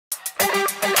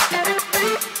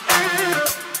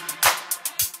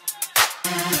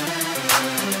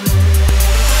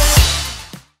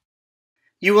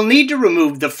You will need to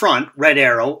remove the front red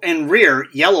arrow and rear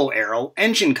yellow arrow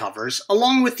engine covers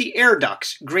along with the air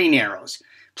ducts green arrows.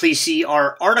 Please see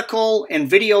our article and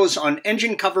videos on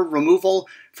engine cover removal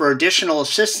for additional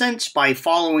assistance by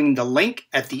following the link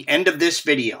at the end of this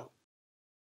video.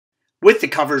 With the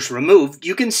covers removed,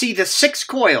 you can see the 6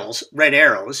 coils, red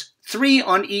arrows, 3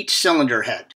 on each cylinder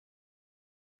head.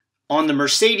 On the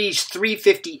Mercedes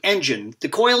 350 engine, the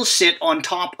coils sit on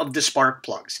top of the spark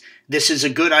plugs. This is a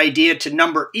good idea to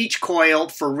number each coil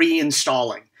for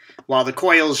reinstalling. While the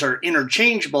coils are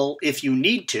interchangeable if you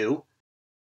need to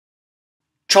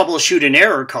troubleshoot an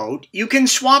error code, you can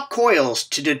swap coils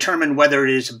to determine whether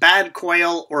it is a bad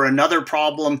coil or another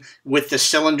problem with the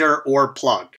cylinder or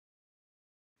plug.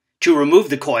 To remove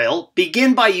the coil,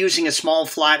 begin by using a small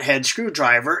flathead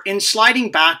screwdriver and sliding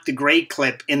back the gray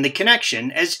clip in the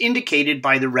connection as indicated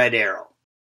by the red arrow.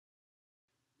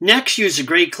 Next, use the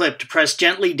gray clip to press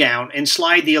gently down and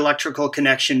slide the electrical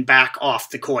connection back off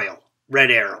the coil,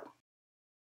 red arrow.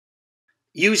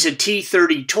 Use a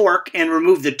T30 torque and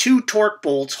remove the 2 torque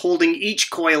bolts holding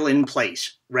each coil in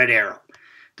place, red arrow.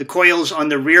 The coils on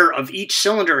the rear of each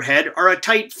cylinder head are a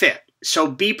tight fit, so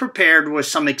be prepared with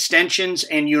some extensions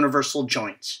and universal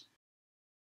joints.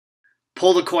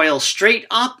 Pull the coil straight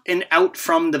up and out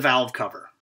from the valve cover.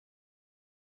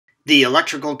 The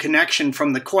electrical connection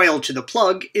from the coil to the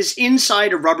plug is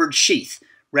inside a rubbered sheath,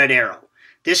 red arrow.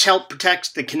 This helps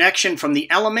protect the connection from the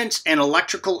elements and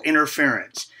electrical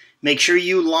interference. Make sure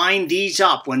you line these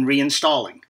up when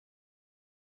reinstalling.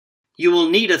 You will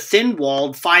need a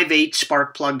thin-walled 5/8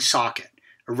 spark plug socket.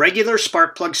 A regular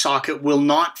spark plug socket will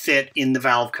not fit in the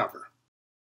valve cover.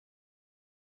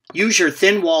 Use your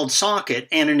thin-walled socket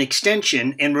and an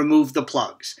extension and remove the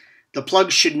plugs. The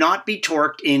plugs should not be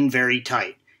torqued in very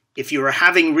tight. If you are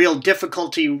having real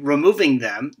difficulty removing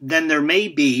them, then there may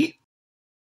be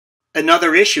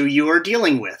another issue you are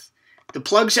dealing with. The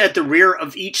plugs at the rear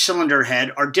of each cylinder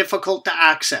head are difficult to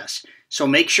access, so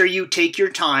make sure you take your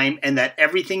time and that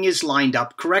everything is lined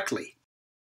up correctly.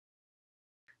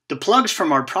 The plugs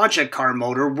from our project car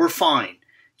motor were fine.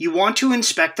 You want to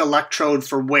inspect the electrode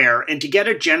for wear and to get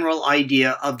a general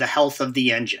idea of the health of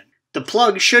the engine. The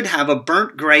plug should have a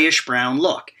burnt grayish-brown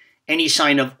look. Any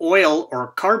sign of oil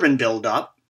or carbon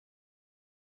buildup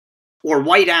or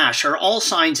white ash are all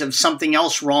signs of something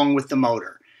else wrong with the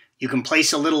motor. You can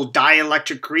place a little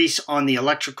dielectric grease on the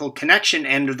electrical connection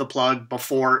end of the plug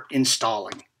before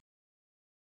installing.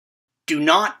 Do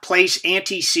not place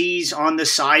anti-seize on the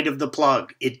side of the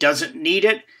plug. It doesn't need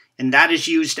it, and that is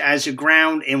used as a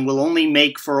ground and will only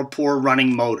make for a poor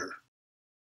running motor.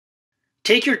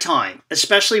 Take your time,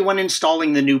 especially when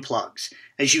installing the new plugs,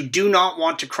 as you do not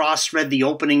want to cross-thread the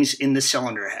openings in the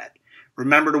cylinder head.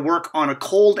 Remember to work on a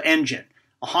cold engine.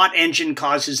 A hot engine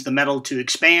causes the metal to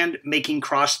expand, making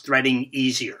cross-threading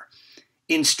easier.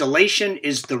 Installation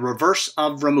is the reverse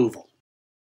of removal.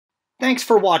 Thanks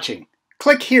for watching.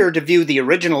 Click here to view the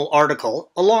original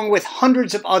article, along with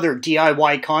hundreds of other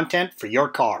DIY content for your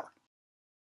car.